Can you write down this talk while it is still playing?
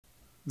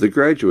The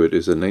Graduate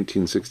is a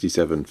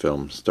 1967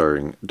 film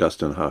starring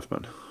Dustin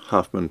Hoffman.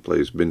 Hoffman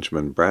plays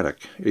Benjamin Braddock,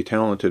 a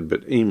talented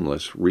but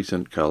aimless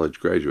recent college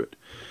graduate.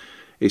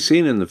 A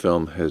scene in the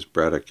film has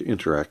Braddock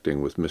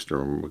interacting with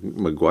Mr.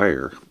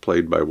 McGuire,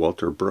 played by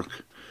Walter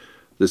Brooke.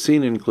 The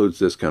scene includes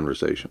this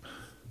conversation.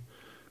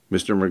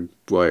 Mr.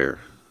 McGuire,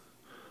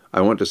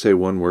 I want to say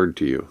one word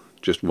to you.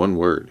 Just one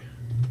word.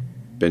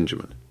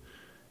 Benjamin.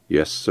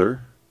 Yes,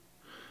 sir?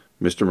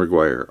 Mr.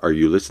 McGuire, are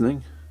you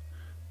listening?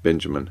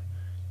 Benjamin.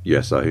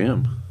 Yes, I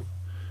am.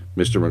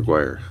 Mr.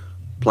 McGuire.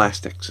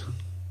 Plastics.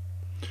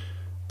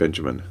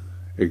 Benjamin.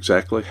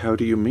 Exactly how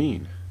do you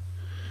mean?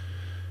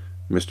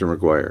 Mr.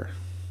 McGuire.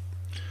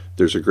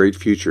 There's a great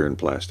future in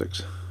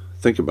plastics.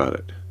 Think about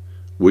it.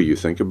 Will you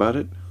think about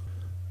it?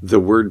 The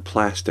word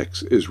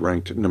plastics is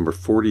ranked number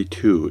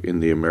 42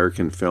 in the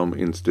American Film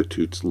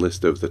Institute's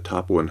list of the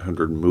top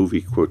 100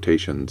 movie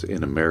quotations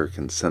in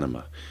American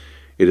cinema.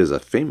 It is a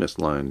famous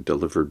line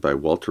delivered by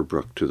Walter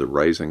Brooke to the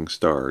rising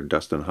star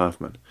Dustin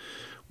Hoffman.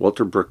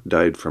 Walter Brooke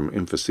died from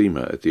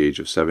emphysema at the age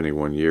of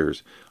 71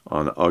 years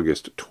on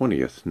August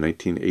 20th,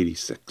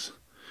 1986.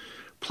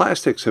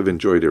 Plastics have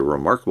enjoyed a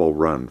remarkable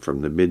run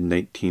from the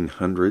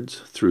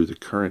mid-1900s through the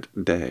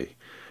current day.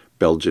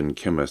 Belgian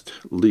chemist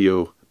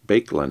Leo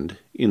Baekeland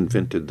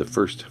invented the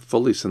first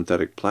fully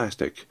synthetic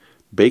plastic,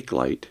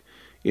 Bakelite,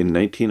 in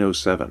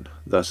 1907,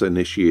 thus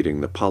initiating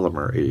the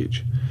polymer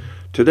age.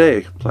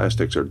 Today,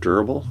 plastics are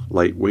durable,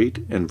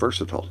 lightweight, and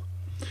versatile.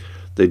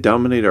 They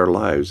dominate our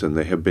lives, and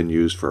they have been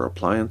used for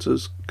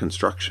appliances,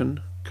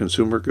 construction,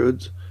 consumer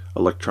goods,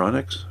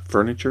 electronics,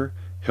 furniture,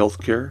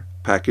 healthcare,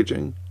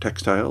 packaging,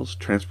 textiles,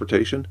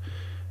 transportation,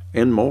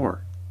 and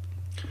more.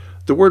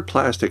 The word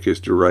plastic is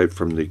derived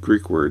from the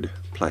Greek word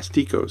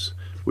plastikos,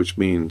 which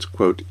means,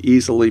 quote,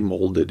 easily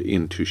molded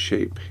into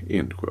shape,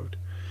 end quote.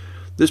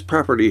 This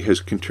property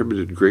has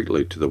contributed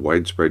greatly to the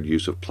widespread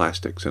use of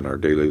plastics in our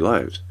daily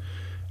lives.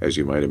 As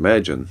you might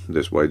imagine,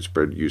 this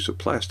widespread use of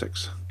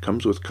plastics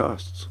comes with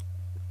costs.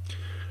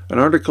 An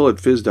article at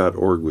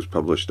phys.org was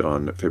published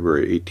on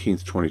February 18,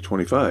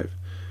 2025,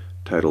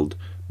 titled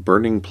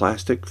Burning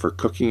Plastic for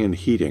Cooking and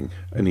Heating,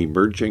 an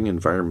Emerging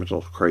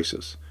Environmental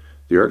Crisis.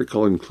 The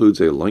article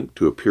includes a link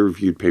to a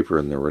peer-reviewed paper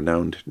in the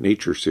renowned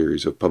Nature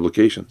series of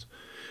publications.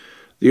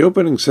 The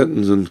opening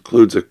sentence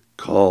includes a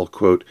call,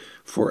 quote,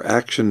 for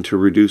action to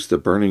reduce the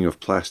burning of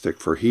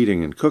plastic for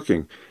heating and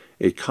cooking,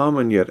 a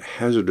common yet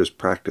hazardous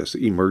practice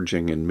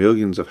emerging in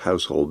millions of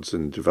households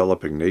in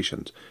developing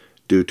nations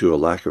due to a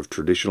lack of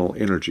traditional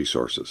energy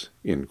sources,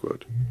 end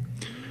quote.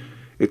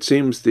 It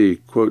seems the,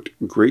 quote,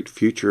 great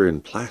future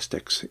in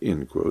plastics,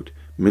 end quote,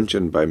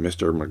 mentioned by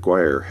Mr.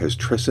 McGuire has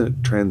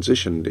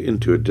transitioned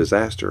into a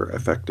disaster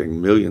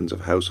affecting millions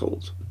of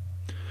households.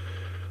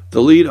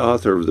 The lead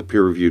author of the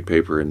peer-reviewed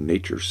paper in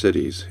Nature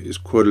Cities is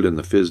quoted in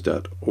the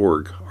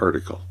phys.org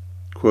article.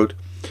 Quote,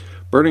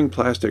 burning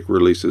plastic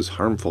releases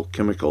harmful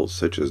chemicals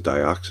such as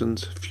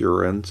dioxins,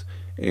 furans,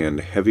 and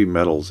heavy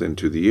metals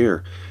into the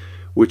air,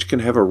 which can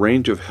have a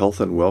range of health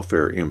and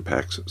welfare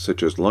impacts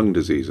such as lung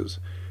diseases.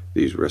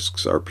 These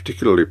risks are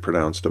particularly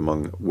pronounced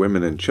among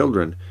women and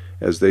children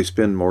as they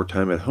spend more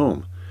time at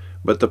home.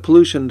 But the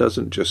pollution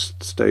doesn't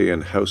just stay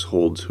in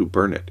households who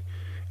burn it.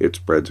 It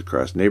spreads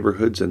across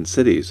neighborhoods and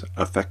cities,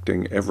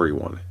 affecting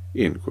everyone,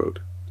 end quote.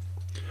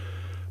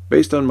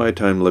 Based on my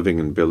time living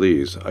in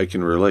Belize, I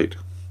can relate.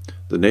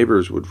 The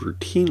neighbors would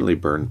routinely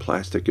burn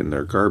plastic in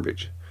their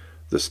garbage.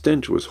 The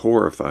stench was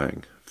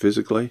horrifying,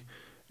 physically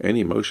and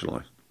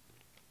emotionally.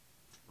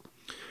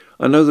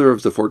 Another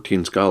of the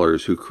 14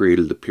 scholars who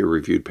created the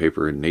peer-reviewed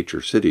paper in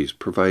Nature Cities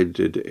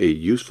provided a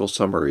useful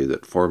summary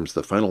that forms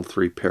the final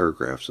 3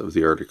 paragraphs of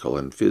the article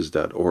in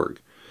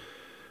phys.org.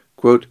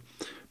 Quote,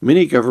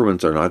 many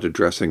governments are not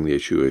addressing the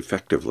issue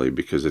effectively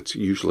because it's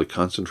usually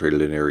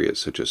concentrated in areas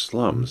such as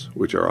slums,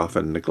 which are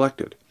often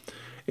neglected.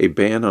 A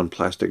ban on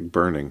plastic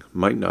burning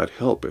might not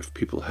help if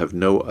people have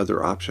no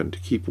other option to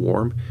keep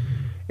warm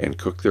and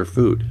cook their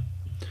food.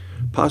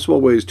 Possible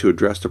ways to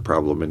address the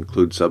problem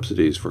include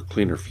subsidies for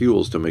cleaner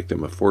fuels to make them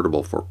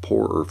affordable for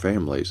poorer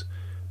families,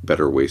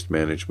 better waste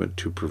management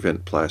to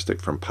prevent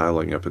plastic from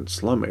piling up in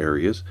slum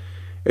areas,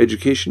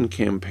 education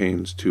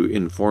campaigns to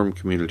inform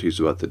communities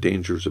about the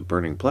dangers of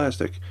burning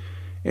plastic,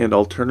 and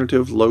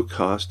alternative,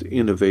 low-cost,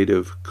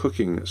 innovative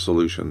cooking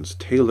solutions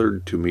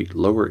tailored to meet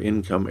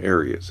lower-income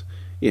areas,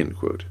 end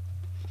quote.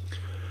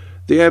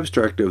 The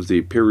abstract of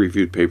the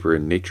peer-reviewed paper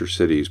in Nature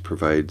Cities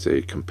provides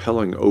a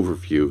compelling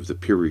overview of the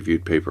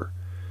peer-reviewed paper.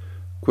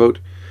 Quote,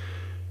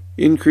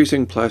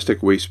 increasing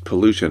plastic waste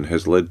pollution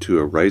has led to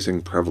a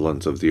rising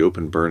prevalence of the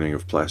open burning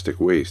of plastic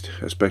waste,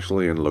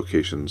 especially in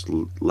locations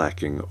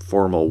lacking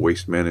formal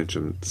waste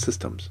management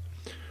systems.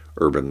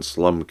 Urban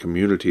slum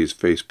communities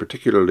face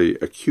particularly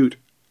acute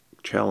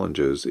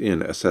challenges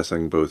in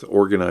assessing both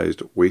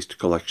organized waste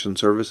collection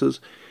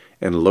services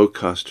and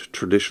low-cost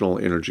traditional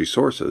energy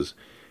sources,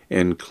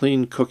 and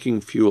clean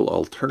cooking fuel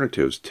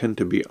alternatives tend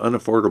to be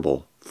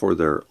unaffordable for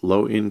their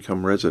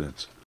low-income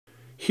residents.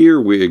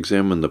 Here we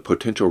examine the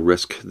potential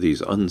risk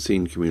these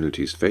unseen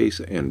communities face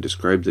and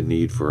describe the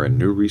need for a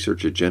new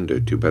research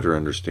agenda to better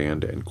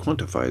understand and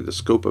quantify the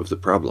scope of the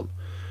problem.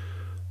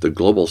 The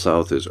Global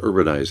South is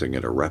urbanizing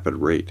at a rapid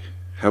rate.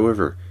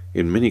 However,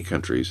 in many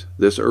countries,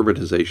 this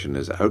urbanization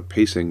is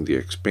outpacing the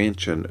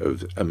expansion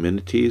of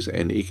amenities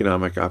and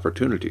economic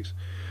opportunities.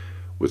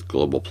 With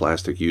global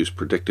plastic use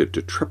predicted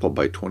to triple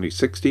by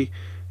 2060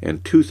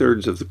 and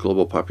 2/3 of the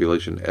global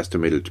population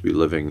estimated to be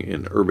living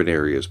in urban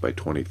areas by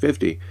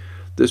 2050,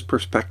 this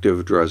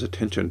perspective draws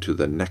attention to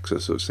the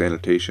nexus of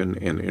sanitation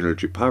and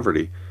energy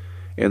poverty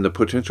and the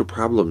potential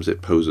problems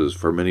it poses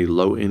for many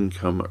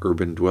low-income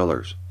urban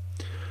dwellers.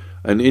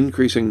 An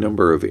increasing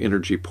number of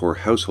energy-poor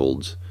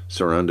households,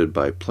 surrounded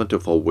by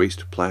plentiful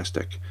waste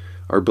plastic,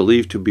 are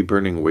believed to be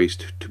burning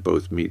waste to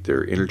both meet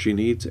their energy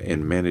needs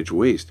and manage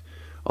waste,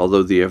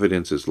 although the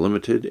evidence is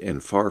limited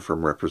and far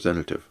from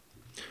representative.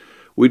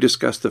 We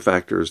discuss the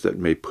factors that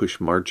may push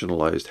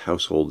marginalized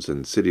households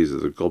in cities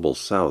of the Global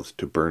South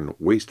to burn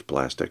waste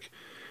plastic,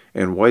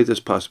 and why this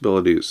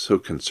possibility is so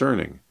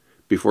concerning,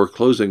 before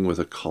closing with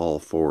a call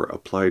for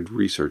applied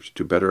research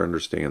to better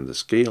understand the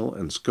scale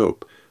and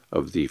scope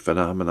of the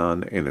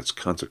phenomenon and its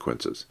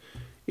consequences."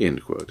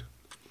 End quote.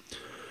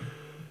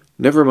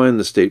 Never mind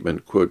the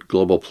statement, quote,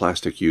 "global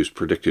plastic use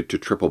predicted to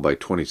triple by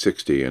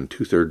 2060 and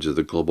 2/3 of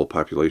the global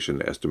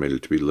population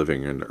estimated to be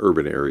living in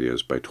urban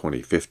areas by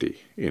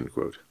 2050, end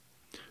quote.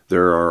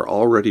 There are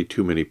already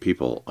too many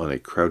people on a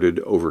crowded,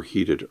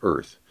 overheated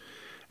Earth.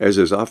 As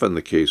is often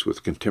the case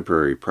with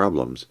contemporary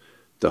problems,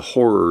 the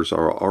horrors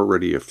are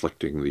already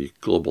afflicting the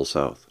Global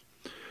South.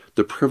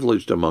 The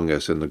privileged among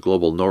us in the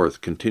Global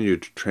North continue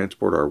to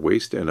transport our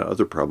waste and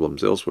other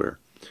problems elsewhere.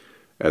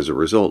 As a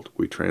result,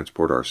 we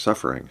transport our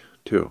suffering,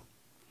 too.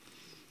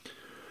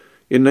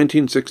 In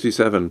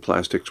 1967,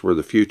 plastics were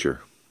the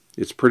future.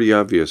 It's pretty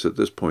obvious at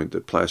this point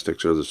that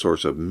plastics are the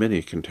source of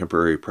many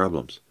contemporary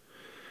problems.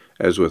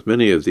 As with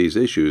many of these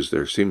issues,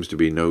 there seems to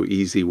be no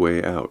easy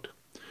way out.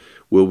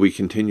 Will we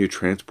continue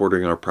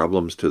transporting our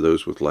problems to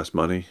those with less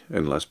money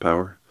and less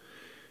power?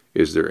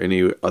 Is there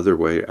any other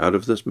way out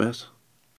of this mess?